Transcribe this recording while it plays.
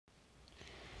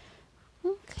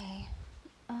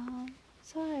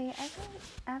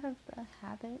out of the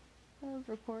habit of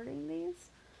recording these,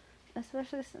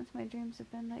 especially since my dreams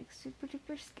have been like super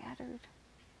duper scattered.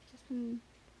 Just been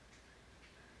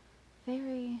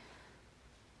very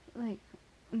like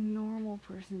normal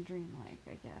person dream like,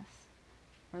 I guess.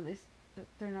 Or at least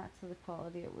they're not to the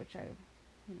quality at which I,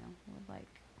 would like.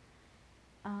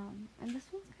 And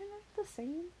this one's kind of the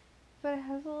same, but it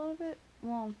has a little bit.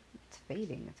 Well, it's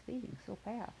fading. It's fading so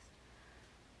fast.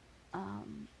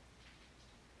 Um,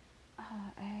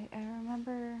 I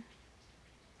remember.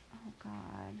 Oh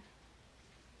God.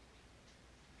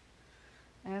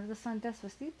 I have the song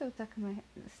Despacito stuck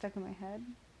in my head.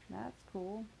 That's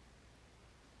cool.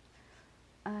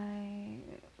 I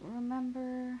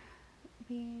remember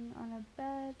being on a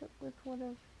bed with one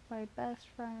of my best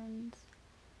friends.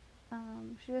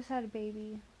 She just had a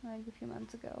baby like a few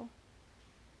months ago.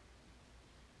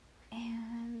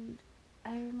 And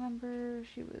I remember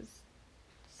she was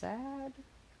sad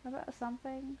about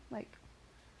something. Like,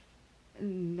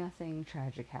 nothing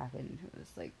tragic happened. It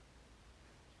was like,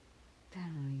 I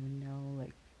don't even know,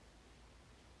 like,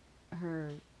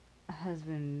 her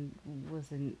husband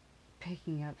wasn't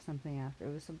picking up something after.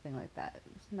 It was something like that.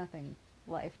 It was nothing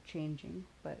life changing,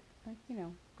 but, like,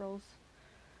 girls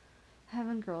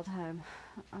having girl time.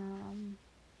 Um,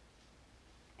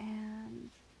 and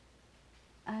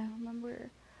I remember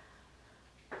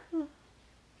the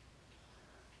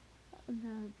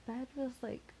bed was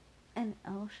like an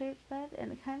L-shaped bed,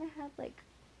 and it kind of had like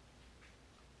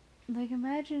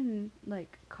imagine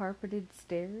like carpeted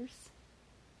stairs,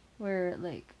 where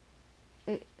like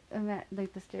the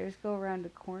stairs go around a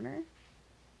corner.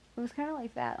 It was kind of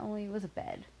like that, only it was a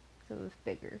bed, so it was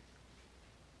bigger.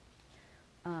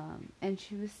 And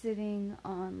she was sitting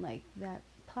on like that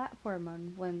platform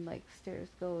on when like stairs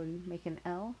go and make an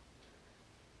L.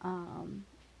 Um,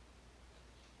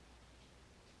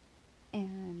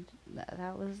 and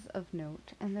that was of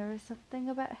note. And there was something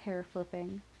about hair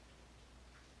flipping.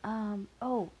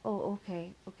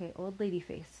 Okay. Old lady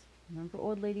face. Remember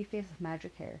old lady face with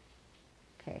magic hair?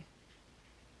 Okay.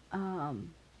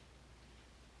 Um,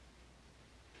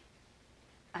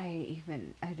 I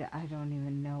don't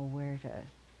even know where to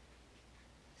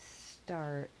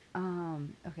start.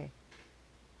 Okay.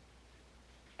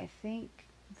 I think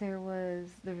there was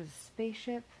a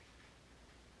spaceship,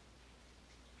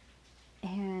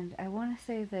 and I want to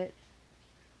say that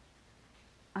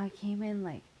I came in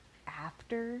like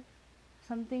after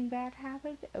something bad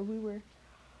happened, and we were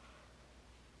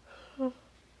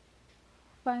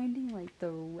finding like the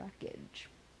wreckage.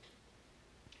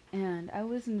 And I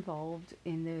was involved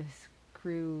in this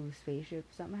crew spaceship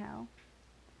somehow.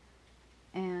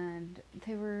 And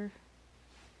they were,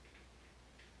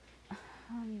 I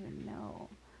don't even know.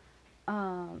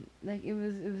 Like it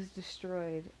was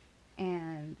destroyed,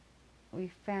 and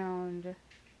we found it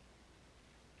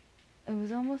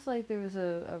was almost like there was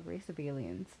a race of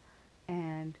aliens,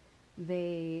 and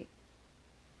they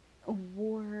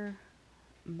wore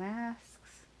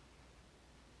masks,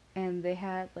 and they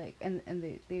had like and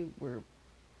they were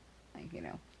like,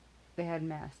 they had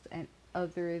masks, and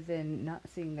other than not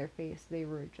seeing their face, they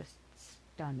were just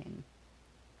stunning.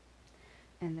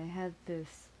 And they had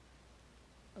this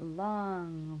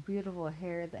long, beautiful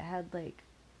hair that had like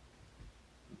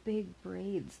big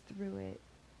braids through it,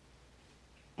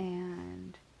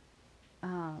 and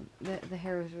the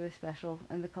hair was really special,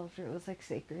 and the culture, it was like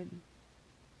sacred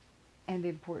and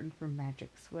important for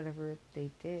magics, whatever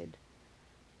they did.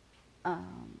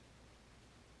 Um,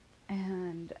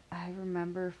 and I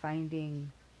remember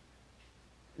finding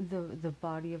the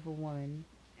body of a woman,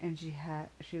 and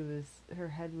her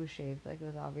head was shaved, like it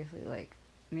was obviously like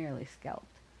nearly scalped.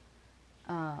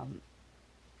 Um,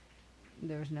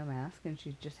 there was no mask, and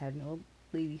she just had an old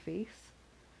lady face.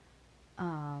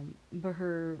 But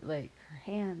her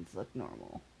hands looked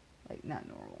normal, like not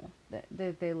normal.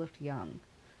 They looked young,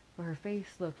 but her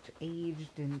face looked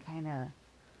aged and kind of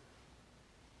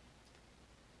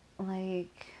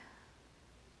like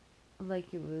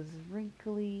it was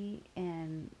wrinkly,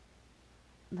 and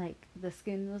like the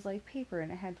skin was like paper,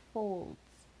 and it had folds,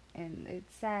 and it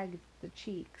sagged the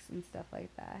cheeks and stuff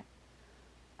like that.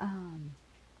 Um,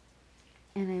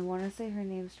 and I want to say her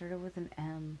name started with an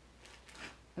M.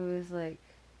 It was like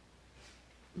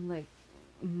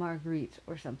Marguerite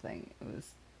or something. It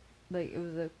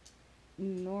was a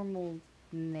normal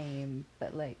name,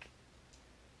 but like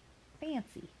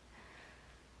fancy.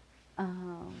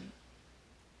 Um,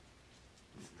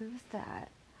 so there was that.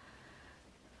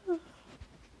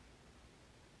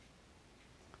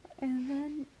 And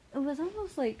then it was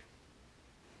almost like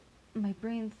my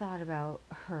brain thought about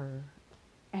her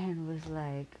and was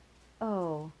like,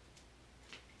 oh,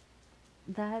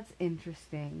 That's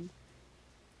interesting.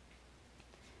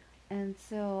 And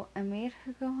so I made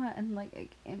her go on, and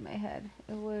like in my head,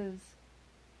 it was,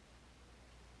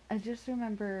 I just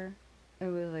remember it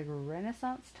was like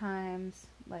Renaissance times,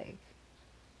 like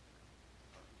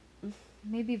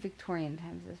maybe Victorian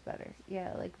times is better.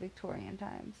 Yeah, like Victorian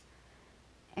times.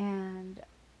 And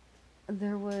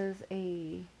there was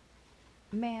a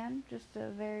man, just a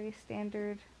very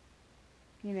standard,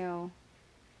 you know,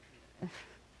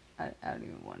 I don't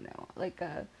even want to know, like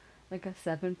a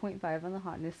 7.5 on the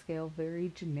hotness scale,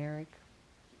 very generic,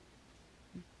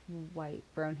 white,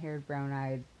 brown haired, brown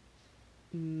eyed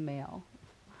male.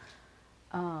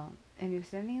 And he was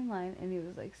standing in line, and he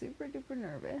was like super duper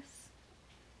nervous,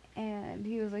 and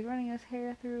he was like running his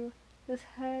hair through his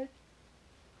head.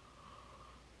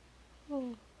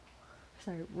 Oh,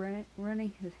 sorry,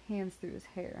 running his hands through his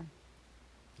hair,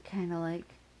 kind of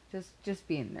like just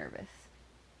being nervous.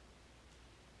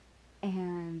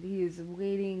 And he was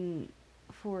waiting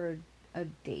for a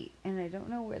date, and I don't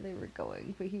know where they were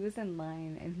going, but he was in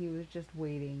line, and he was just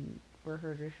waiting for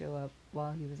her to show up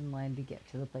while he was in line to get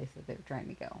to the place that they were trying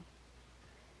to go.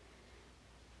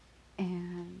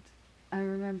 And I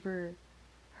remember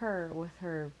her with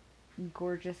her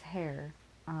gorgeous hair,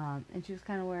 and she was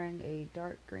kind of wearing a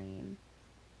dark green.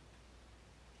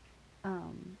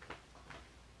 Um,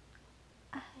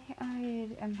 I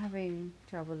am having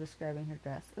trouble describing her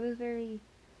dress. It was very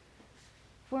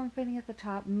form fitting at the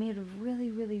top, made of really,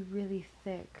 really, really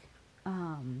thick,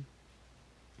 um,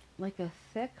 like a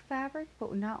thick fabric,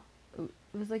 but not. It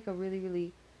was like a really,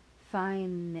 really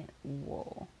fine knit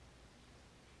wool.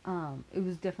 It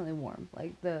was definitely warm.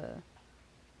 Like the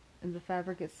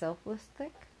fabric itself was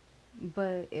thick,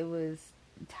 but it was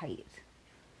tight.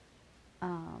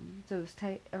 So it was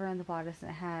tight around the bodice,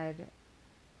 and it had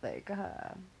like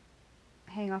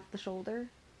hang off the shoulder.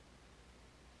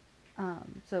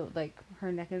 So like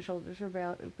her neck and shoulders were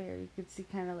bare. You could see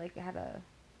kind of like it had a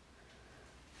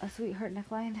sweetheart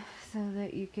neckline, so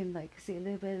that you can like see a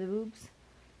little bit of the boobs.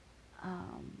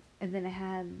 And then it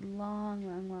had long,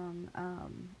 long,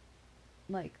 long,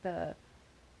 like the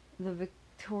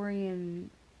Victorian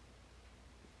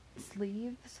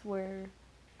sleeves, where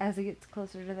as it gets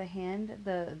closer to the hand,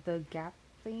 the gap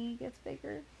thingy gets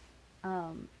bigger.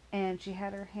 And she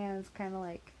had her hands kind of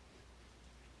like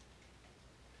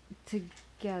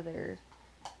together,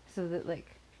 so that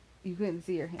like you couldn't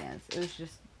see her hands. It was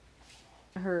just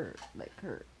her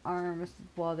arms,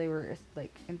 while they were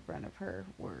like in front of her,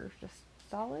 were just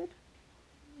solid.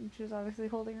 And she was obviously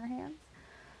holding her hands.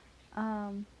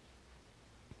 Um,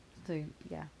 so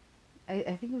yeah,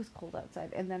 I think it was cold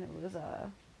outside, and then it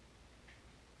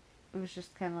was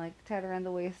just kind of like tied around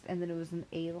the waist, and then it was an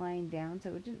A line down,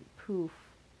 so it didn't poof,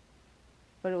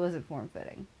 but it wasn't form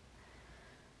fitting.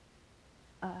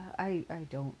 I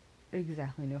don't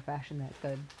exactly know fashion that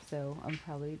good, so I'm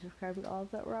probably describing all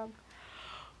of that wrong.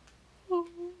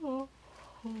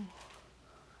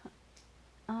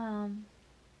 Um,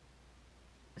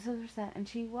 so there's that, and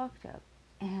she walked up,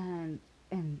 and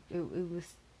it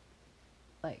was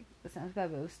like, it sounds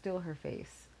bad, but it was still her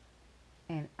face,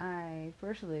 and I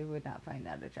personally would not find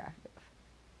that attractive.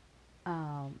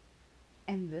 Um,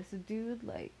 and this dude,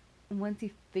 like, once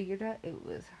he figured out it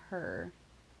was her,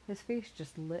 his face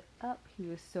just lit up. He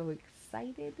was so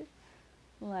excited,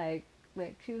 like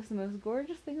she was the most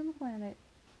gorgeous thing on the planet,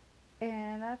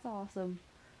 and that's awesome.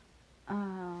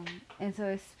 And so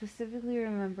I specifically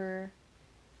remember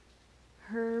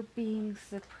her being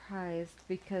surprised,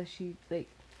 because she like,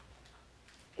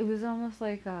 it was almost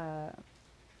like they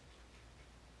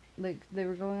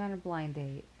were going on a blind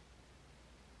date,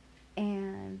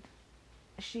 and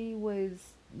she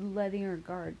was letting her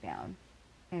guard down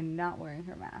and not wearing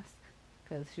her mask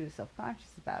because she was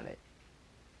self-conscious about it.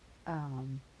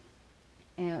 Um,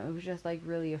 and it was just like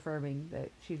really affirming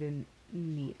that she didn't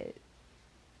need it,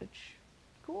 which,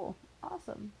 cool,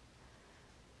 awesome.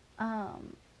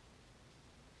 Um,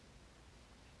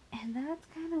 and that's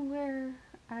kind of where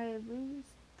I lose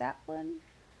that one.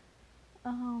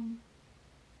 Um,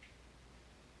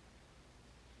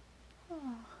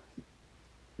 oh,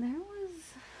 there was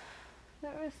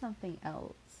there was something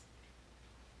else,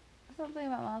 something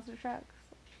about monster trucks.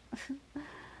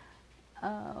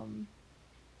 um,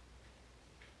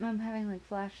 I'm having like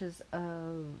flashes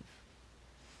of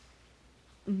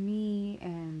me,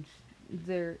 and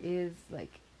there is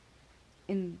like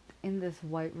in this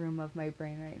white room of my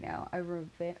brain right now. I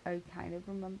kind of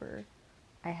remember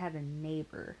I had a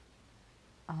neighbor.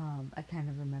 I kind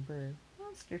of remember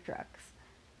monster trucks.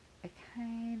 I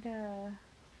kind of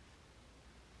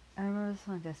I remember the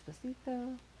song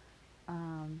Despacito.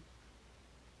 Um,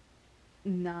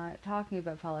 not talking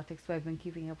about politics, but I've been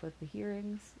keeping up with the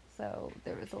hearings, so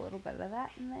there was a little bit of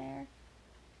that in there.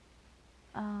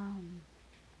 Um,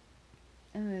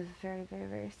 it was very, very,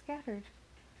 very scattered.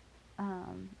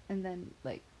 And then,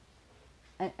 like,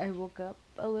 I woke up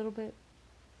a little bit,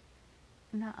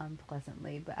 not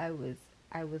unpleasantly, but I was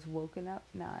woken up,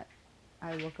 not,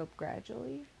 I woke up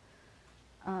gradually.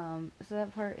 So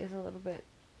that part is a little bit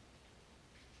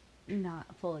not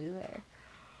fully there.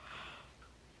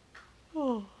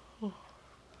 Oh.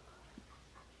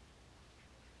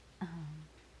 Um,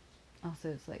 Also,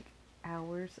 it's like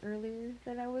hours earlier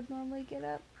than I would normally get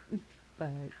up, but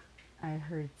I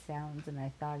heard sounds and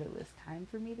I thought it was time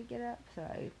for me to get up, so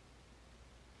I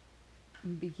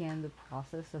began the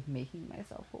process of making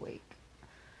myself awake.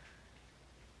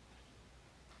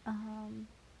 Um,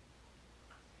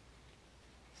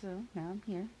 so now I'm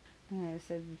here, and I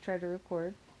said to try to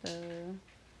record.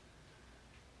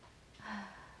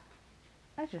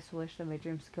 I just wish that my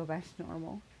dreams could go back to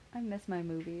normal. I miss my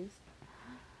movies.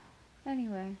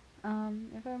 Anyway,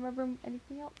 if I remember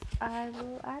anything else, I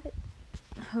will add it.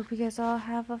 Hope you guys all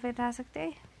have a fantastic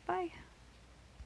day. Bye.